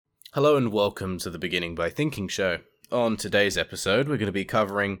Hello and welcome to the Beginning by Thinking show. On today's episode, we're going to be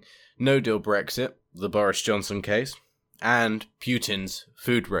covering no-deal Brexit, the Boris Johnson case, and Putin's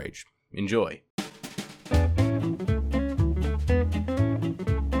food rage. Enjoy.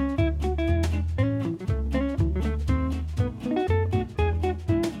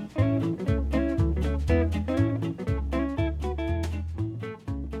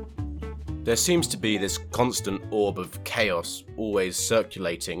 There seems to be this constant orb of chaos always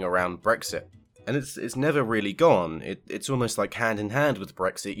circulating around Brexit, and it's never really gone. It's almost like hand in hand with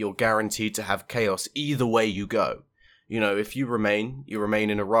Brexit. You're guaranteed to have chaos either way you go. You know, if you remain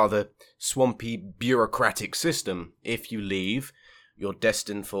in a rather swampy, bureaucratic system. If you leave, you're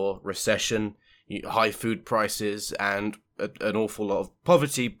destined for recession, high food prices, and an awful lot of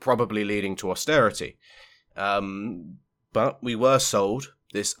poverty, probably leading to austerity. But we were sold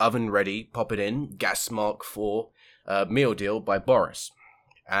this oven-ready, pop-it-in, gas Mark IV meal deal by Boris.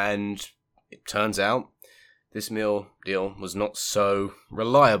 And it turns out this meal deal was not so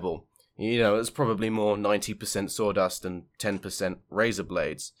reliable. You know, it's probably more 90% sawdust and 10% razor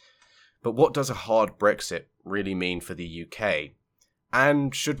blades. But what does a hard Brexit really mean for the UK?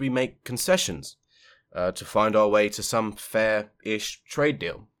 And should we make concessions to find our way to some fair-ish trade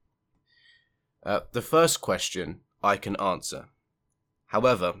deal? The first question I can answer.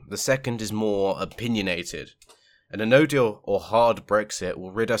 However, the second is more opinionated, and a no-deal or hard Brexit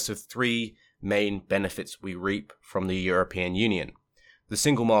will rid us of three main benefits we reap from the European Union. The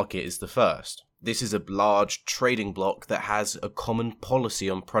single market is the first. This is a large trading bloc that has a common policy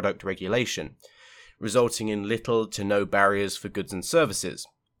on product regulation, resulting in little to no barriers for goods and services.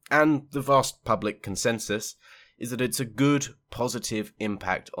 And the vast public consensus is that it's a good, positive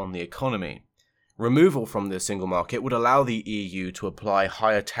impact on the economy. Removal from the single market would allow the EU to apply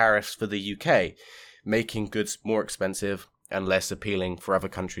higher tariffs for the UK, making goods more expensive and less appealing for other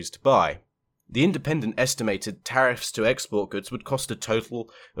countries to buy. The Independent estimated tariffs to export goods would cost a total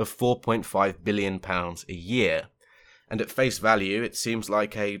of £4.5 billion a year. And at face value, it seems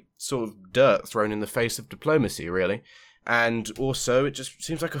like a sort of dirt thrown in the face of diplomacy, really. And also, it just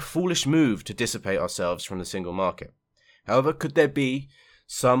seems like a foolish move to dissipate ourselves from the single market. However, could there be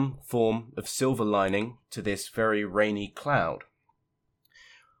some form of silver lining to this very rainy cloud?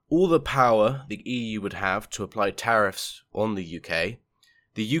 All the power the EU would have to apply tariffs on the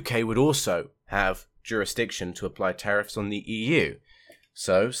UK would also have jurisdiction to apply tariffs on the EU.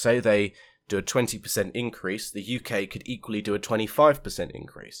 So, say they do a 20% increase, the UK could equally do a 25%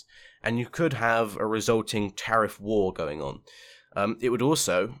 increase, and you could have a resulting tariff war going on. It would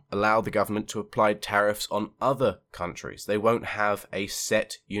also allow the government to apply tariffs on other countries. They won't have a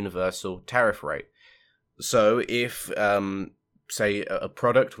set universal tariff rate. So if, say, a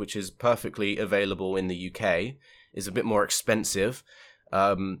product which is perfectly available in the UK is a bit more expensive,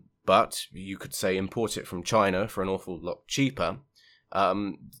 but you could, say, import it from China for an awful lot cheaper,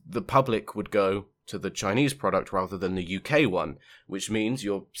 the public would go to the Chinese product rather than the UK one, which means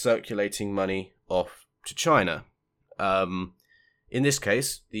you're circulating money off to China. In this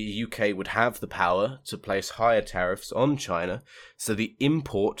case, the UK would have the power to place higher tariffs on China, so the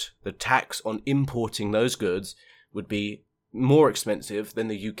tax on importing those goods would be more expensive than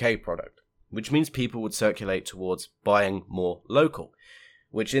the UK product, which means people would circulate towards buying more local,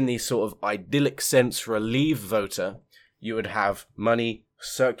 which in the sort of idyllic sense for a Leave voter, you would have money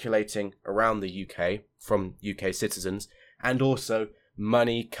circulating around the UK from UK citizens, and also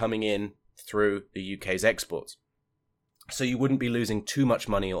money coming in through the UK's exports. So you wouldn't be losing too much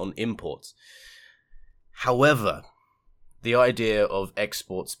money on imports. However, the idea of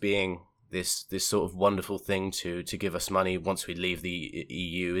exports being this sort of wonderful thing to give us money once we leave the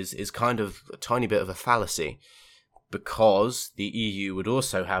EU is kind of a tiny bit of a fallacy, because the EU would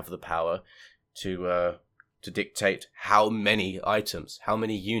also have the power to dictate how many items, how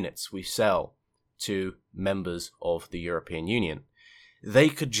many units we sell to members of the European Union. They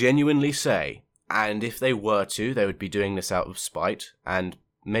could genuinely say, and if they were to, they would be doing this out of spite, and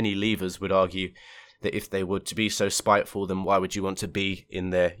many leavers would argue that if they were to be so spiteful, then why would you want to be in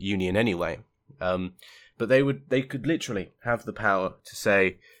their union anyway? But they could literally have the power to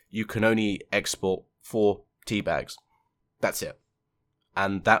say, you can only export 4 tea bags. That's it.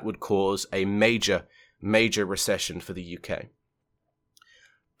 And that would cause a major recession for the UK.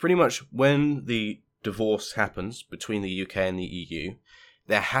 Pretty much when the divorce happens between the UK and the EU,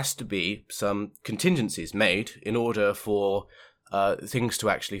 there has to be some contingencies made in order for things to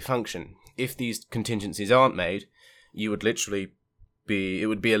actually function. If these contingencies aren't made, it would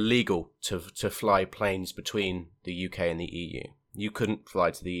be illegal to fly planes between the UK and the EU. You couldn't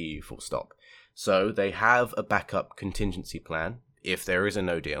fly to the EU, full stop. So they have a backup contingency plan if there is a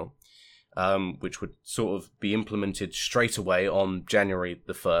no deal, which would sort of be implemented straight away on January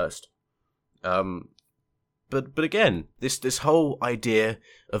the 1st. But again, this whole idea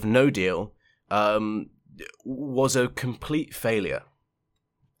of no deal was a complete failure.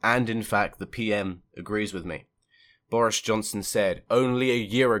 And in fact, the PM agrees with me. Boris Johnson said only a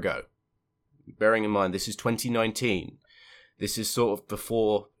year ago, bearing in mind this is 2019, this is sort of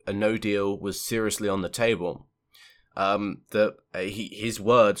before a no deal was seriously on the table, that his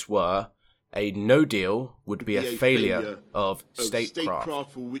words were, a no deal would be a failure of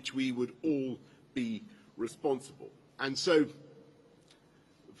statecraft for which we would all be responsible. And so,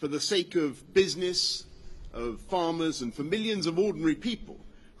 for the sake of business, of farmers, and for millions of ordinary people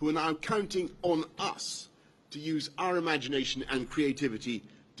who are now counting on us to use our imagination and creativity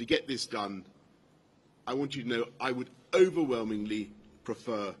to get this done, I want you to know I would overwhelmingly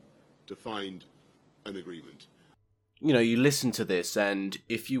prefer to find an agreement. You know, you listen to this, and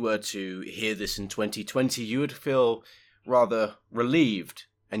if you were to hear this in 2020, you would feel rather relieved,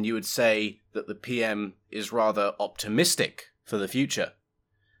 and you would say that the PM is rather optimistic for the future.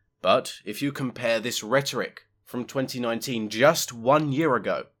 But if you compare this rhetoric from 2019, just 1 year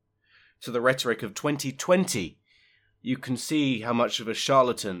ago, to the rhetoric of 2020, you can see how much of a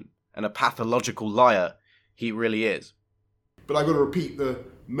charlatan and a pathological liar he really is. But I've got to repeat, the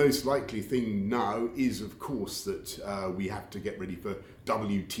most likely thing now is, of course, that we have to get ready for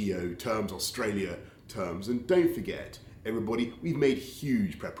WTO terms, Australia terms. And don't forget, everybody, we've made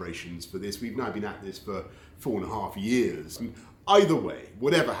huge preparations for this. We've now been at this for 4.5 years. And either way,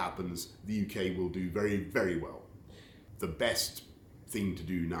 whatever happens, the UK will do very, very well. The best thing to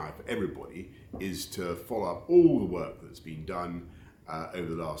do now for everybody is to follow up all the work that's been done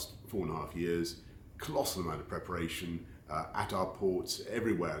over the last 4.5 years. Colossal amount of preparation at our ports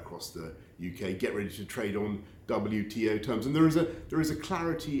everywhere across the UK. Get ready to trade on WTO terms, and there is a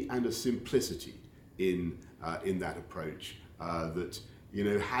clarity and a simplicity in that approach that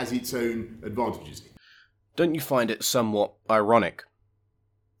has its own advantages. Don't you find it somewhat ironic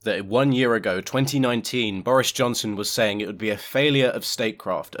that 1 year ago, 2019, Boris Johnson was saying it would be a failure of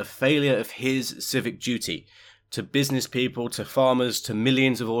statecraft, a failure of his civic duty to business people, to farmers, to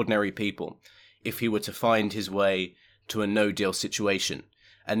millions of ordinary people, if he were to find his way to a no-deal situation.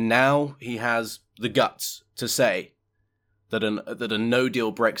 And now he has the guts to say that a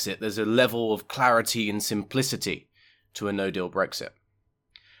no-deal Brexit, there's a level of clarity and simplicity to a no-deal Brexit.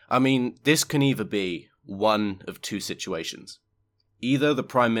 I mean, this can either be one of two situations. Either the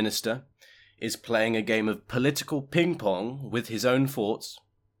Prime Minister is playing a game of political ping-pong with his own thoughts,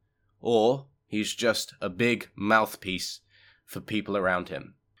 or he's just a big mouthpiece for people around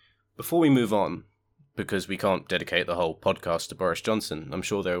him. Before we move on, because we can't dedicate the whole podcast to Boris Johnson, I'm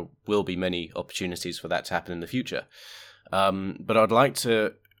sure there will be many opportunities for that to happen in the future, but I'd like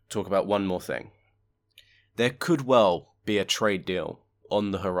to talk about one more thing. There could well be a trade deal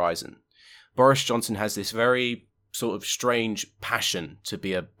on the horizon. Boris Johnson has this very sort of strange passion to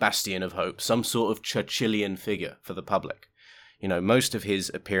be a bastion of hope, some sort of Churchillian figure for the public. You know, most of his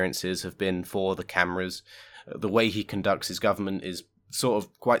appearances have been for the cameras. The way he conducts his government is sort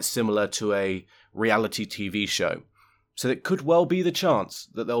of quite similar to a reality TV show. So it could well be the chance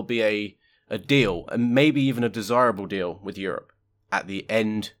that there'll be a deal, and maybe even a desirable deal with Europe at the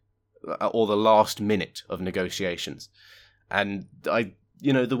end or the last minute of negotiations. And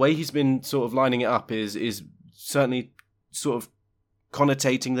the way he's been sort of lining it up is certainly sort of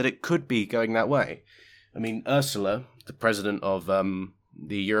connotating that it could be going that way. I mean, Ursula, the president of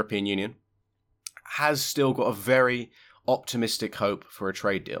the European Union, has still got a very optimistic hope for a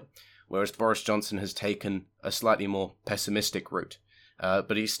trade deal, whereas Boris Johnson has taken a slightly more pessimistic route.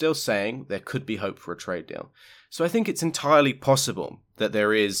 But he's still saying there could be hope for a trade deal. So I think it's entirely possible that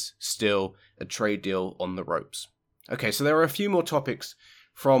there is still a trade deal on the ropes. Okay, so there are a few more topics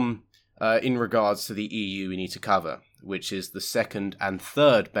from in regards to the EU we need to cover, which is the second and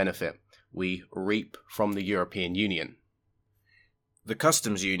third benefit we reap from the European Union. The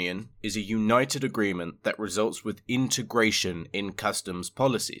customs union is a united agreement that results with integration in customs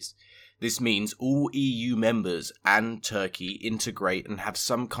policies. This means all EU members and Turkey integrate and have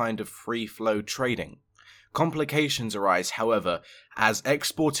some kind of free-flow trading. Complications arise, however, as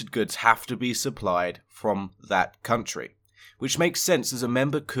exported goods have to be supplied from that country, which makes sense as a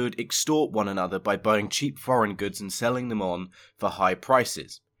member could extort one another by buying cheap foreign goods and selling them on for high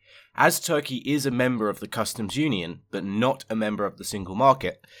prices. As Turkey is a member of the customs union, but not a member of the single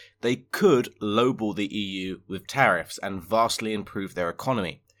market, they could lowball the EU with tariffs and vastly improve their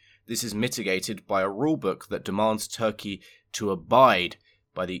economy. This is mitigated by a rulebook that demands Turkey to abide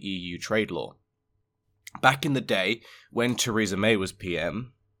by the EU trade law. Back in the day, when Theresa May was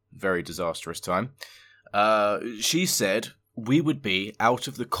PM, very disastrous time, she said we would be out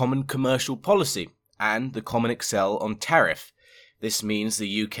of the common commercial policy and the common excel on tariff. This means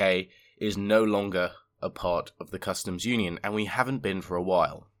the UK is no longer a part of the customs union, and we haven't been for a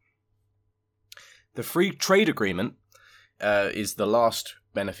while. The free trade agreement is the last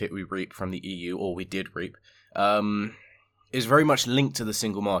benefit we reap from the EU, or we did reap, is very much linked to the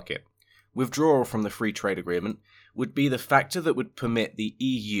single market. Withdrawal from the free trade agreement would be the factor that would permit the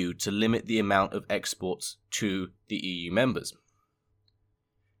EU to limit the amount of exports to the EU members.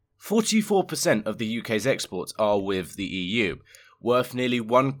 44% of the UK's exports are with the EU, worth nearly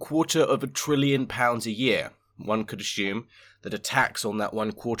 £250 billion a year. One could assume that a tax on that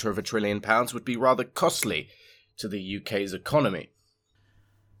 £250 billion would be rather costly to the UK's economy.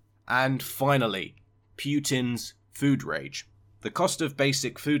 And finally, Putin's food rage. The cost of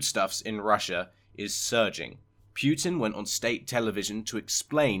basic foodstuffs in Russia is surging. Putin went on state television to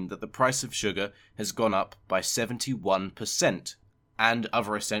explain that the price of sugar has gone up by 71%, and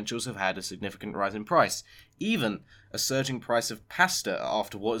other essentials have had a significant rise in price, even a surging price of pasta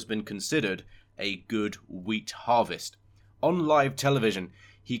after what has been considered a good wheat harvest. On live television,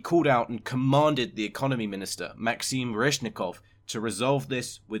 he called out and commanded the economy minister, Maxim Reshetnikov, to resolve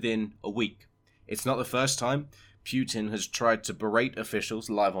this within a week. It's not the first time Putin has tried to berate officials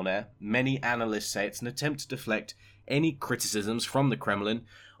live on air. Many analysts say it's an attempt to deflect any criticisms from the Kremlin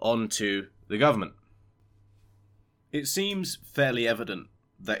onto the government. It seems fairly evident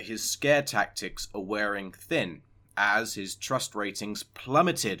that his scare tactics are wearing thin, as his trust ratings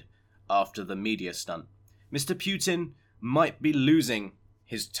plummeted after the media stunt. Mr. Putin might be losing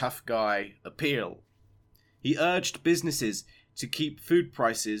his tough guy appeal. He urged businesses to keep food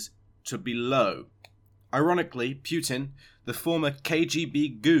prices to be low. Ironically, Putin, the former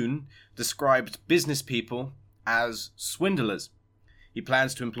KGB goon, described business people as swindlers. He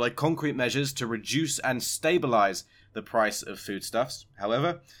plans to employ concrete measures to reduce and stabilize the price of foodstuffs.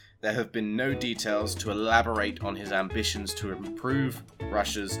 However, there have been no details to elaborate on his ambitions to improve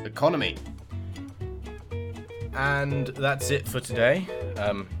Russia's economy. And that's it for today.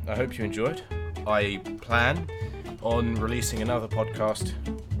 I hope you enjoyed. I plan on releasing another podcast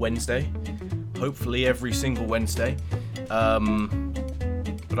Wednesday. Hopefully every single Wednesday.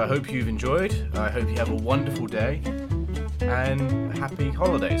 But I hope you've enjoyed. I hope you have a wonderful day. And happy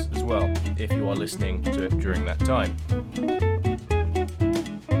holidays as well, if you are listening to it during that time.